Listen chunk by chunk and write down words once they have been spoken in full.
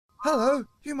Hello,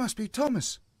 you must be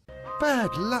Thomas.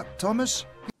 Bad luck, Thomas.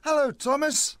 Hello,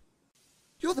 Thomas.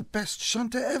 You're the best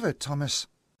shunter ever, Thomas.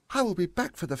 I will be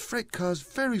back for the freight cars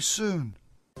very soon.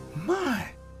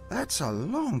 My, that's a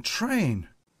long train.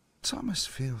 Thomas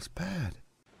feels bad.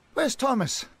 Where's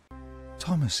Thomas?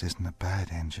 Thomas isn't a bad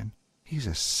engine. He's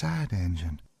a sad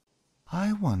engine.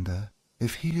 I wonder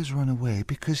if he has run away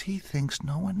because he thinks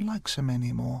no one likes him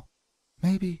anymore.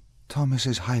 Maybe Thomas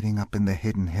is hiding up in the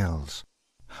hidden hills.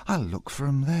 I'll look for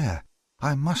him there.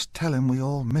 I must tell him we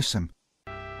all miss him.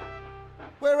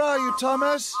 Where are you,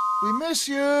 Thomas? We miss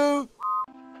you.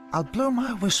 I'll blow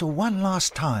my whistle one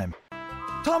last time.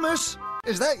 Thomas,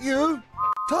 is that you?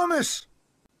 Thomas,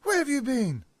 where have you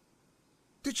been?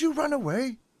 Did you run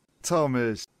away?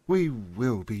 Thomas, we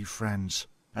will be friends,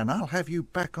 and I'll have you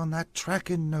back on that track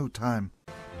in no time.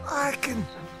 I can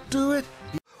do it.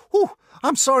 Oh,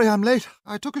 I'm sorry I'm late.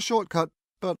 I took a shortcut,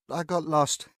 but I got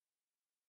lost.